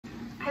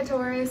Hi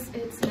Taurus,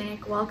 it's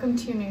Nick. Welcome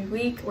to a new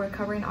week. We're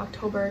covering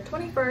October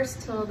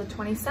 21st till the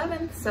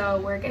 27th, so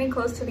we're getting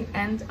close to the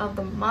end of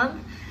the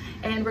month,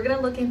 and we're going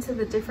to look into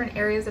the different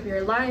areas of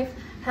your life,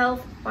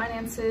 health,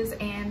 finances,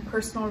 and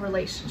personal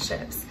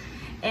relationships.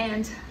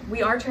 And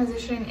we are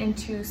transitioning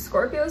into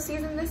Scorpio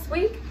season this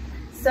week,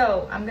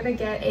 so I'm going to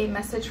get a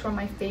message from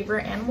my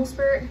favorite animal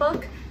spirit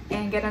book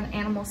and get an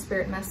animal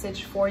spirit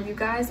message for you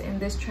guys in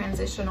this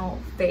transitional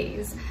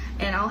phase.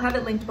 And I'll have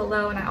it linked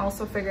below, and I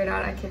also figured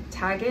out I could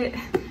tag it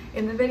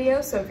in the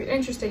video, so if you're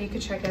interested you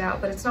could check it out,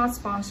 but it's not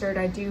sponsored.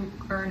 I do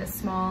earn a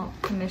small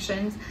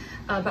commissions,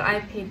 but I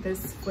paid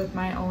this with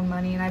my own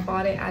money, and I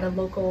bought it at a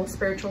local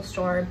spiritual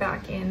store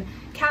back in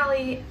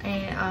Cali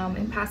and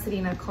in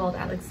Pasadena called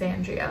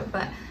Alexandria,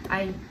 but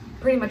I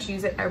pretty much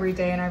use it every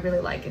day and I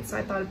really like it, so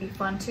I thought it'd be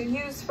fun to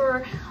use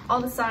for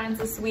all the signs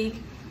this week.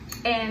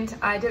 And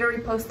I did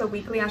already post the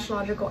weekly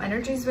astrological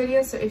energies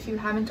video, so if you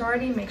haven't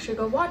already, make sure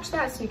to go watch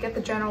that so you get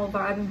the general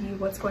vibe and view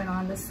what's going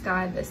on in the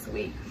sky this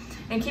week.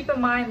 And keep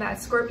in mind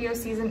that Scorpio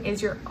season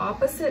is your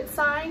opposite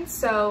sign,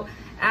 so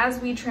as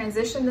we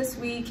transition this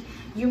week,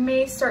 you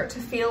may start to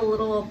feel a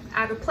little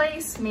out of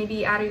place,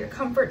 maybe out of your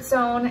comfort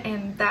zone,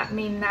 and that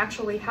may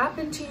naturally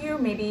happen to you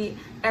maybe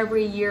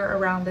every year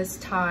around this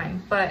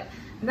time. But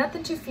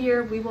nothing to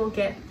fear, we will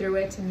get through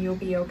it and you'll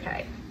be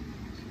okay.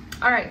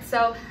 All right,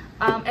 so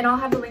and I'll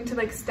have the link to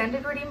the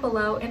extended reading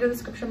below in the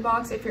description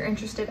box if you're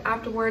interested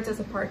afterwards as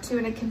a part 2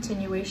 and a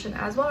continuation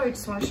as well, or you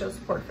just want to show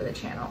support for the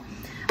channel.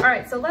 All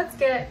right, so let's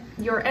get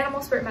your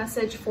animal spirit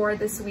message for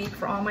this week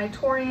for all my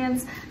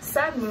Taurians,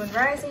 Sun, Moon,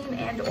 Rising,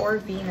 and or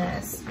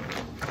Venus.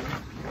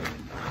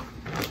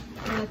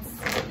 Let's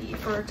see,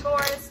 for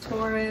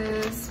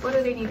Taurus, what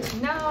do they need to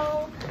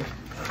know?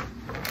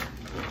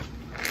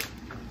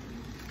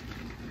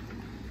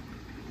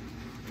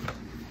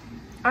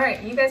 All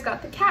right, you guys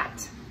got the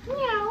cat.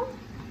 Meow.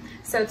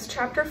 So it's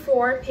chapter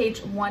 4,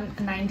 page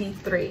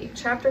 193.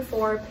 Chapter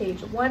 4,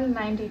 page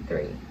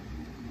 193.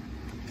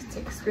 Just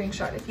take a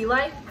screenshot if you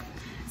like.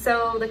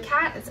 So the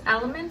cat, its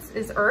elements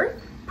is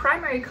earth.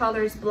 Primary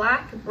colors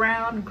black,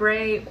 brown,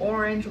 gray,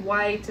 orange,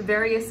 white,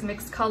 various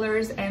mixed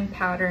colors and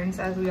patterns,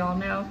 as we all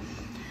know.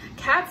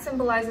 Cat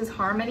symbolizes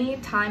harmony,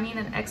 timing,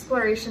 and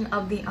exploration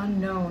of the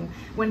unknown.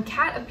 When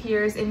cat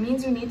appears, it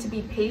means you need to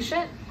be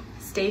patient,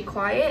 stay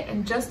quiet,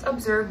 and just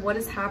observe what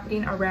is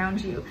happening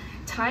around you.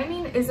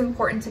 Timing is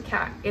important to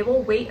cat. It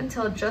will wait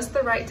until just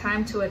the right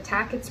time to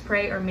attack its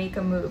prey or make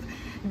a move.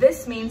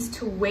 This means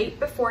to wait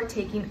before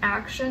taking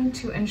action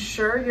to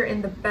ensure you're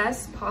in the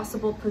best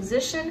possible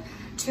position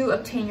to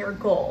obtain your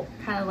goal,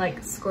 kind of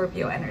like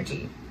Scorpio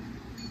energy.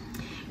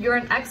 You're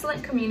an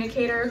excellent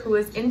communicator who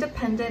is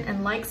independent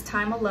and likes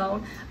time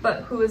alone,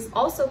 but who is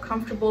also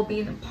comfortable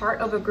being a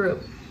part of a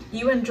group.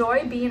 You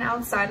enjoy being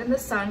outside in the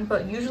sun,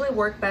 but usually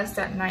work best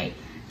at night.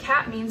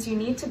 Cat means you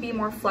need to be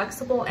more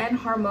flexible and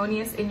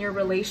harmonious in your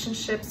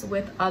relationships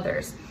with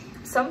others.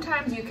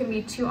 Sometimes you can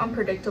be too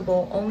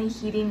unpredictable, only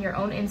heeding your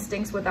own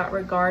instincts without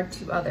regard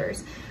to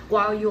others.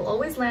 While you'll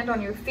always land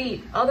on your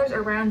feet, others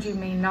around you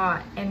may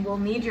not and will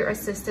need your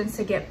assistance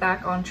to get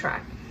back on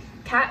track.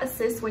 Cat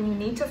assists when you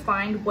need to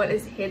find what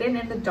is hidden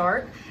in the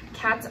dark.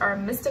 Cats are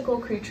mystical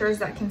creatures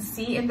that can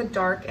see in the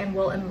dark and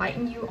will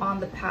enlighten you on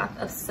the path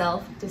of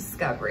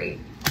self-discovery.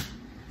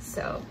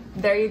 So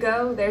there you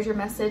go. There's your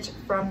message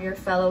from your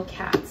fellow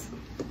cats.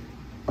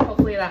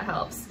 Hopefully that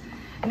helps.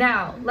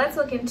 Now let's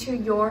look into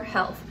your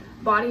health.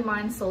 Body,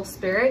 mind, soul,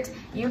 spirit.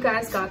 You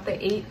guys got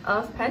the 8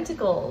 of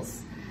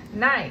Pentacles.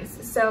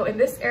 Nice. So in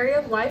this area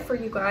of life for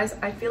you guys,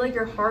 I feel like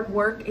your hard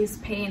work is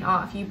paying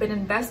off. You've been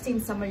investing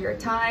some of your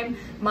time,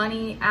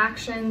 money,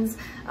 actions,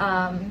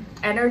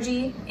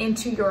 energy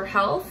into your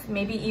health,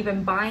 maybe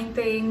even buying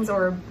things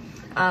or,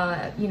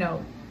 you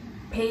know,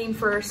 paying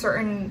for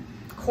certain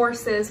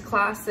courses,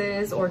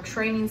 classes, or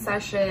training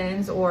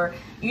sessions, or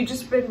you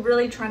just been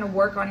really trying to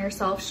work on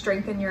yourself,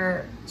 strengthen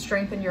your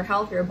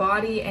health, your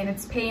body, and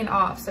it's paying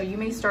off. So you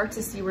may start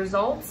to see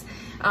results.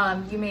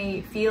 You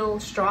may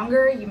feel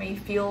stronger, you may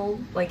feel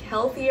like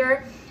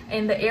healthier,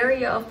 and the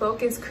area of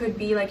focus could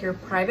be like your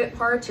private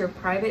parts, your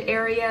private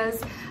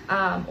areas,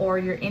 or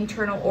your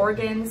internal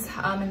organs,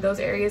 and those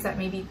areas that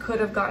maybe could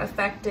have got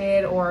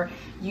affected or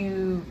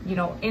you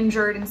know,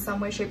 injured in some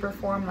way, shape, or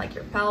form, like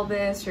your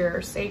pelvis,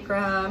 your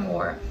sacrum,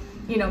 or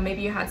you know,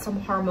 maybe you had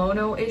some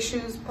hormonal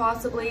issues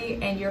possibly,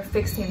 and you're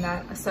fixing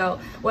that. So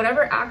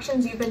whatever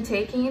actions you've been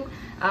taking,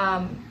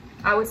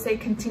 I would say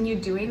continue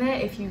doing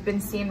it. If you've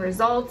been seeing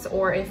results,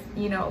 or if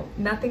you know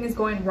nothing is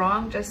going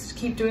wrong, just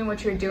keep doing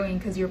what you're doing,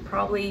 because you're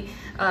probably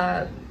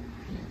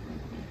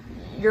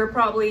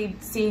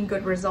seeing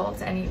good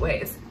results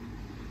anyways.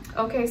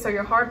 Okay, so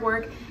your hard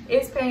work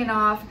is paying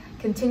off.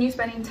 Continue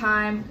spending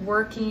time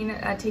working,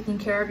 taking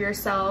care of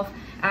yourself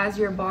as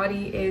your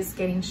body is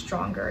getting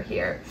stronger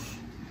here.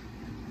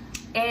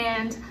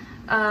 And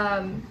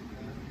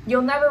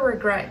you'll never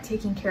regret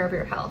taking care of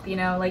your health, you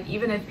know, like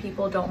even if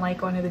people don't like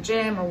going to the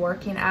gym or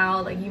working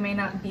out, like you may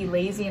not be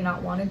lazy and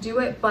not want to do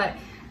it, but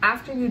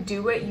after you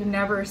do it, you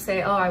never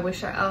say, oh, I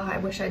wish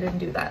I didn't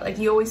do that. Like,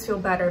 you always feel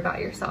better about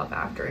yourself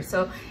after.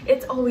 So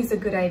it's always a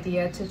good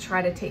idea to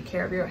try to take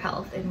care of your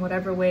health in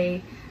whatever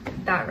way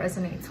that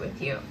resonates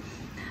with you.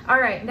 All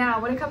right,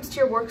 now when it comes to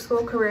your work,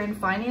 school, career, and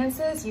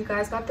finances, you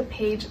guys got the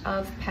Page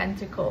of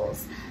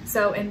Pentacles.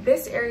 So in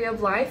this area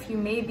of life, you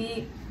may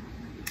be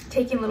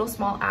taking little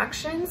small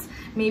actions,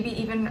 maybe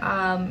even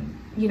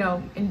you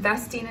know,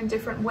 investing in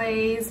different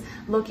ways,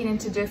 looking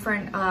into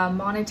different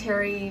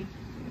monetary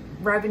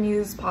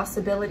revenues,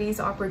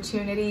 possibilities,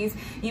 opportunities.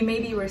 You may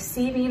be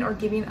receiving or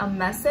giving a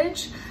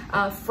message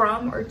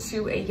from or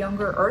to a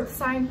younger earth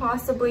sign,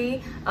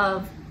 possibly,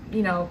 of,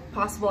 you know,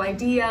 possible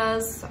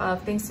ideas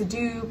of things to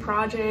do,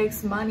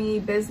 projects, money,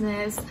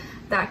 business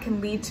that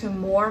can lead to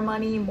more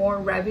money, more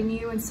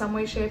revenue in some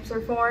way, shape,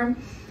 or form.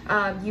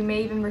 You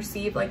may even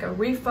receive like a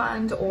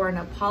refund or an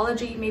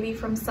apology maybe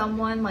from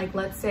someone. Like,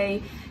 let's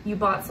say you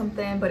bought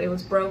something but it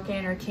was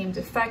broken or came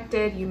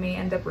defected, you may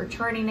end up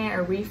returning it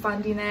or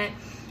refunding it.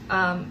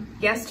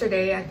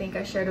 Yesterday, I think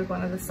I shared with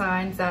one of the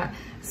signs that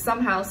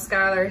somehow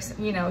Skylar,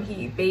 you know,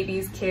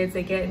 babies, kids,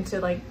 they get into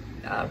like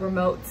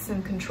remotes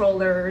and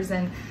controllers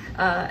and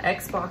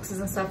Xboxes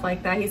and stuff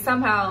like that. He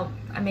somehow,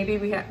 maybe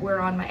we're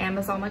on my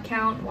Amazon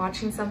account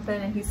watching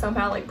something, and he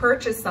somehow like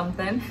purchased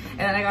something, and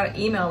then I got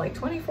an email like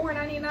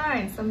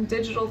 $24.99, some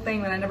digital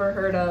thing that I never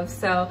heard of.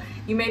 So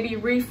you may be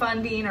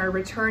refunding or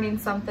returning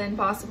something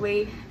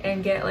possibly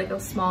and get like a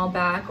small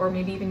back, or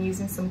maybe even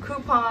using some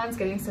coupons,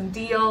 getting some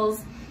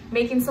deals,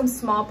 making some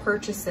small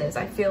purchases.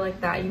 I feel like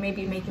that you may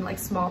be making like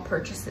small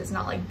purchases,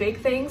 not like big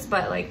things,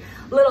 but like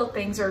little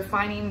things, or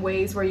finding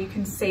ways where you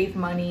can save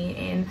money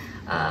and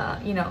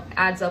you know,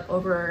 adds up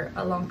over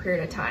a long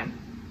period of time.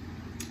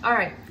 All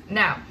right,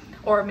 now,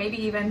 or maybe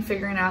even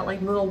figuring out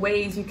like little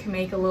ways you can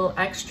make a little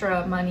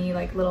extra money,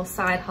 like little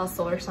side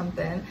hustle or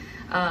something.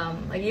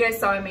 Like you guys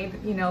saw, I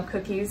made, you know,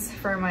 cookies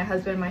for my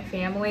husband and my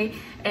family,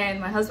 and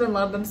my husband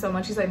loved them so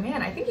much. He's like,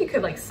 man, I think you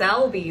could like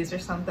sell these or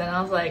something.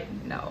 I was like,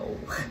 no,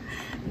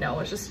 no,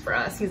 it's just for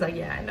us. He's like,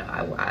 yeah, no,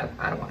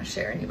 I don't want to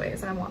share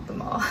anyways. I want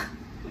them all.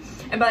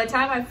 And by the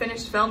time I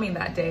finished filming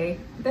that day,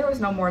 there was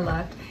no more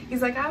left.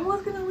 He's like, I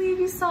was gonna leave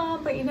you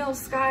some, but you know,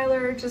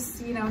 Skylar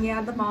just, you know, he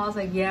had them all. I was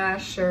like, yeah,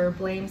 sure,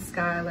 blame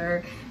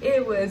Skylar.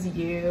 It was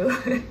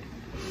you.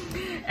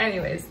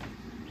 Anyways,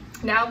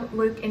 now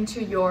look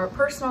into your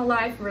personal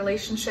life,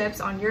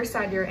 relationships. On your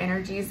side, your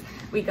energies,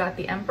 we got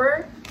the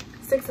Emperor,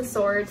 Six of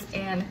Swords,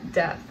 and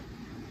Death.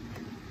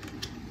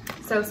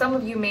 So some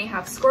of you may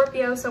have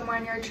Scorpio somewhere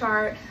in your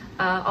chart,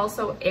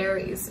 also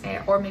Aries,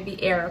 or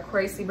maybe Air,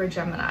 Aquarius, Libra,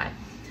 Gemini.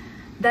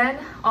 Then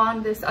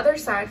on this other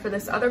side, for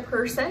this other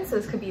person, so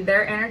this could be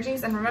their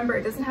energies, and remember,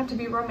 it doesn't have to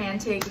be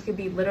romantic. It could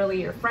be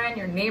literally your friend,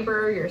 your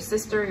neighbor, your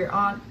sister, your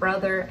aunt,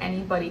 brother,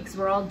 anybody, because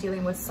we're all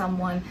dealing with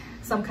someone,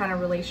 some kind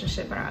of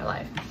relationship in our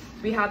life.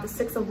 We have the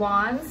Six of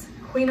Wands,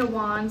 Queen of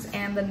Wands,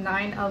 and the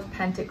Nine of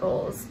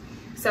Pentacles.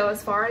 So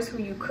as far as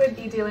who you could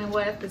be dealing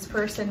with, this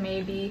person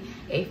may be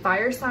a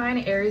fire sign,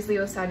 Aries,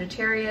 Leo,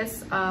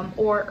 Sagittarius,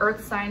 or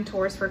earth sign,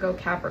 Taurus, Virgo,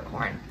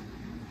 Capricorn.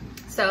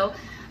 So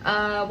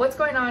what's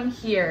going on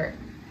here?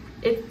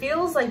 It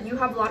feels like you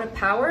have a lot of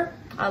power,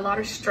 a lot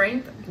of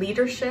strength,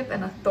 leadership,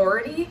 and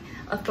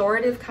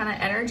authoritative kind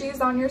of energies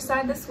on your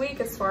side this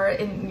week, as far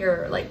in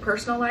your like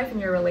personal life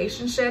and your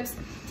relationships.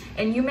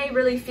 And you may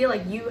really feel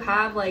like you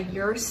have, like,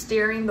 you're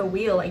steering the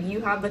wheel, like you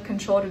have the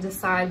control to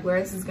decide where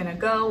this is gonna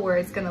go, where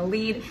it's gonna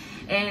lead.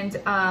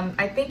 And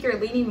I think you're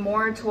leaning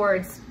more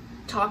towards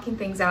talking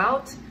things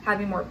out,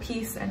 having more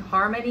peace and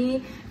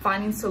harmony,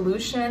 finding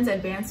solutions,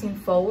 advancing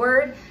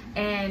forward,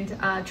 and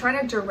trying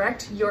to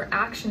direct your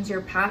actions,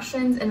 your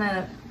passions in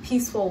a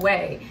peaceful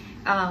way,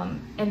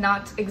 and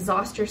not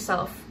exhaust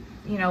yourself,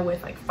 you know,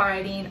 with like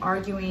fighting,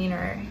 arguing,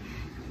 or,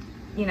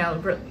 you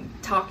know,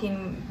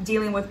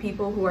 dealing with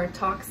people who are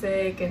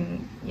toxic,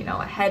 and, you know,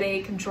 a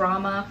headache and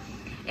drama.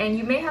 And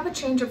you may have a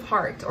change of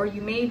heart, or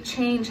you may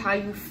change how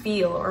you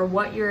feel or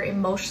what you're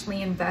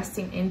emotionally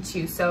investing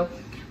into. So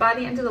by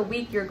the end of the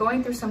week, you're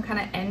going through some kind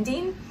of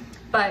ending,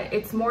 but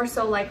it's more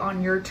so like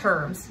on your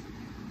terms.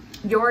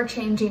 You're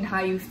changing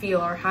how you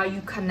feel or how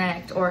you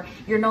connect, or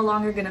you're no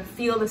longer going to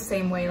feel the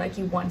same way like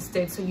you once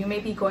did. So you may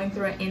be going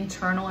through an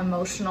internal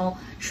emotional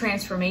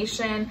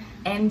transformation,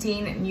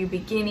 ending, new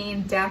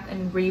beginning, death,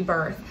 and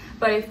rebirth.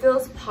 But it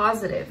feels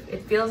positive.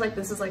 It feels like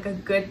this is like a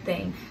good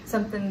thing,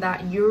 something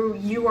that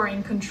you are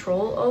in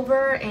control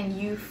over, and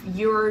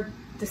you're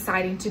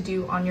deciding to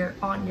do on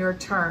your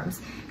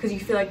terms, because you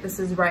feel like this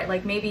is right.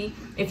 Like maybe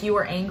if you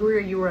were angry or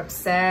you were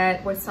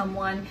upset with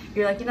someone,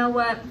 you're like, you know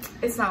what,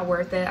 it's not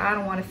worth it. I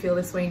don't want to feel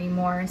this way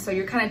anymore. And so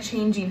you're kind of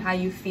changing how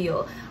you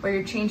feel, or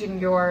you're changing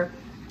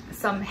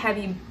some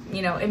heavy,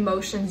 you know,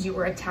 emotions you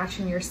were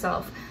attaching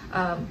yourself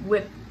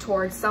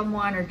towards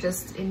someone, or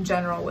just in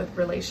general with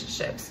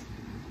relationships.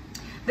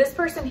 This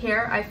person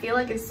here, I feel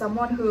like, is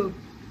someone who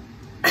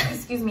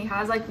excuse me,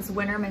 has like this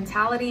winner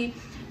mentality,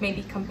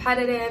 maybe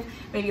competitive,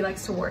 maybe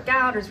likes to work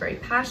out, or is very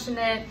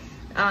passionate,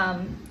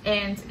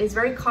 and is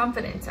very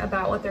confident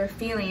about what they're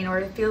feeling, or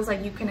it feels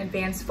like you can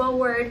advance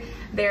forward.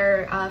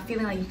 They're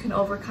feeling like you can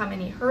overcome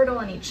any hurdle,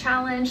 any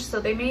challenge. So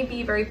they may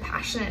be very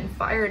passionate and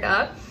fired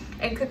up,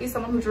 and could be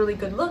someone who's really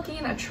good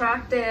looking,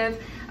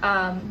 attractive,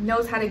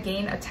 knows how to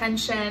gain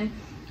attention,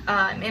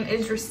 and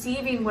is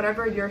receiving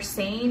whatever you're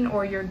saying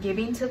or you're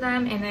giving to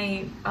them in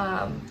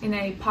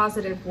a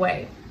positive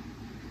way.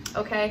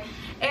 Okay,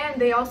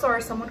 and they also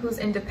are someone who's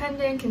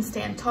independent, can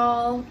stand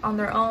tall on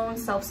their own,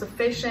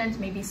 self-sufficient,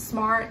 maybe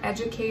smart,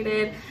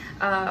 educated,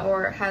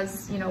 or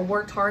has, you know,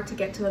 worked hard to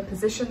get to the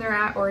position they're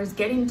at, or is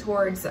getting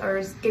towards, or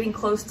is getting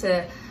close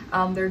to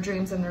their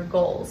dreams and their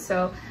goals.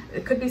 So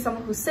it could be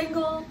someone who's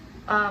single,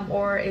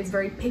 or is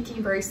very picky,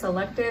 very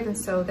selective, and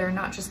so they're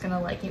not just gonna,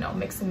 like, you know,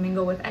 mix and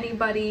mingle with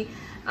anybody,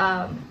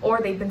 or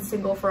they've been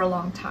single for a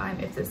long time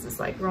if this is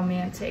like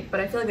romantic. But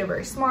I feel like they're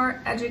very smart,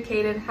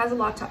 educated, has a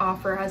lot to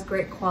offer, has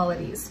great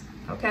qualities.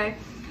 Okay,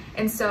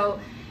 and so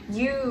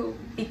you,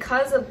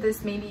 because of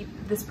this, maybe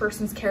this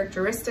person's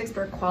characteristics,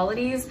 their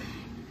qualities,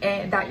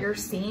 and that you're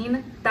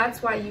seeing,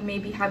 that's why you may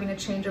be having a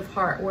change of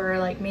heart, where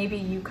like maybe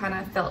you kind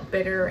of felt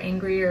bitter or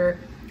angry or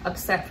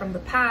upset from the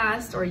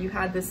past, or you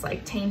had this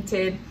like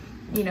tainted,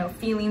 you know,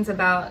 feelings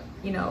about,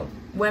 you know,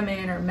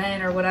 women or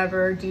men or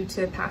whatever due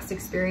to past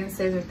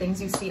experiences or things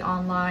you see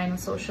online on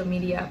social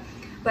media.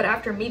 But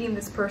after meeting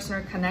this person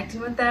or connecting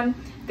with them,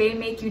 they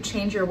make you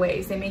change your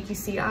ways. They make you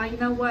see, you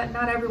know what,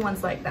 not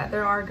everyone's like that.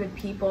 There are good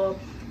people.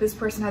 This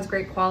person has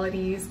great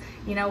qualities.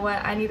 You know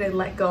what, I need to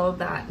let go of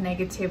that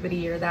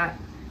negativity or that,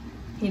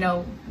 you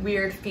know,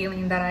 weird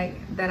feeling that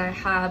I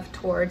have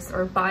towards,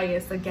 or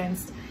bias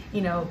against,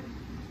 you know,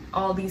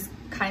 all these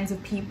kinds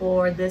of people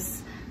or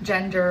this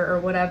gender or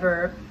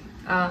whatever.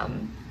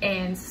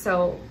 And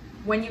so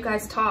when you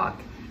guys talk,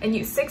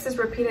 and 6 is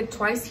repeated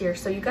twice here,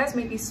 so you guys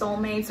may be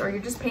soulmates, or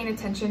you're just paying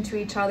attention to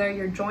each other,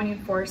 you're joining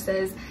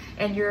forces,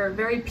 and you're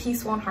very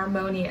peaceful and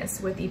harmonious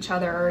with each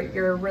other, or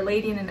you're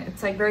relating, and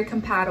it's like very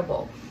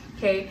compatible.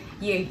 Okay,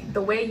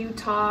 the way you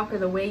talk or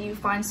the way you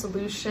find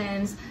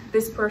solutions,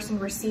 this person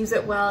receives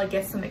it well, it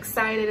gets them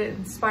excited, it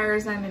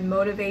inspires them and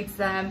motivates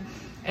them,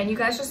 and you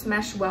guys just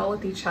mesh well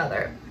with each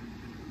other.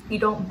 You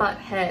don't butt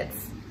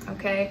heads,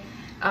 okay?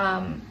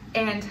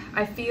 And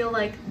I feel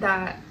like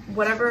that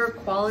whatever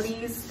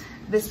qualities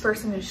this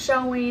person is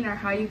showing, or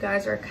how you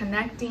guys are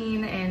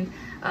connecting and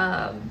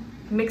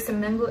mix and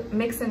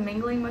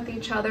mingling with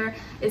each other,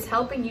 is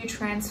helping you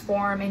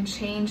transform and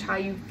change how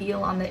you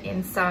feel on the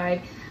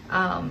inside.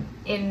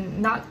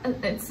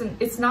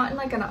 It's not in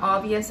like an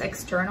obvious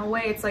external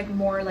way. It's like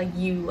more like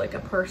you, like a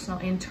personal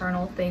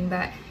internal thing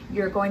that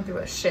you're going through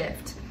a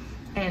shift.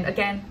 And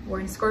again,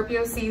 we're in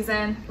Scorpio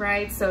season,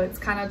 right? So it's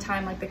kind of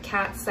time, like the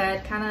cat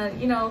said, kind of,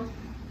 you know,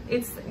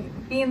 it's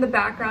be in the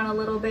background a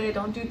little bit.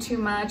 Don't do too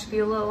much.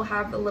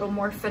 Have a little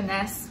more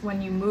finesse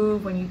when you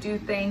move, when you do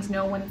things.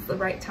 Know when it's the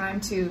right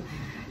time to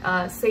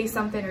say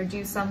something or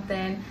do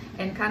something,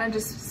 and kind of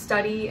just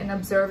study and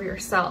observe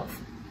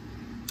yourself.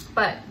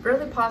 But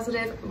really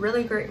positive,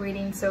 really great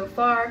reading so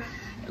far.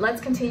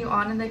 Let's continue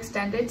on in the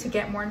extended to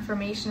get more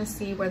information, to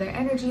see where their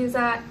energy is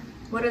at.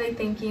 What are they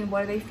thinking?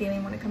 What are they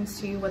feeling when it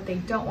comes to you? What they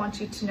don't want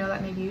you to know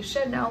that maybe you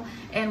should know,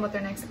 and what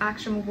their next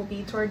action will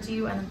be towards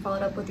you, and then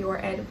followed up with your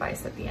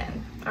advice at the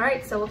end. All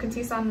right, so we'll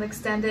continue on the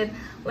extended.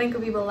 Link will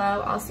be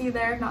below. I'll see you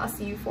there. If not, I'll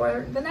see you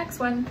for the next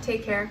one.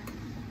 Take care.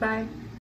 Bye.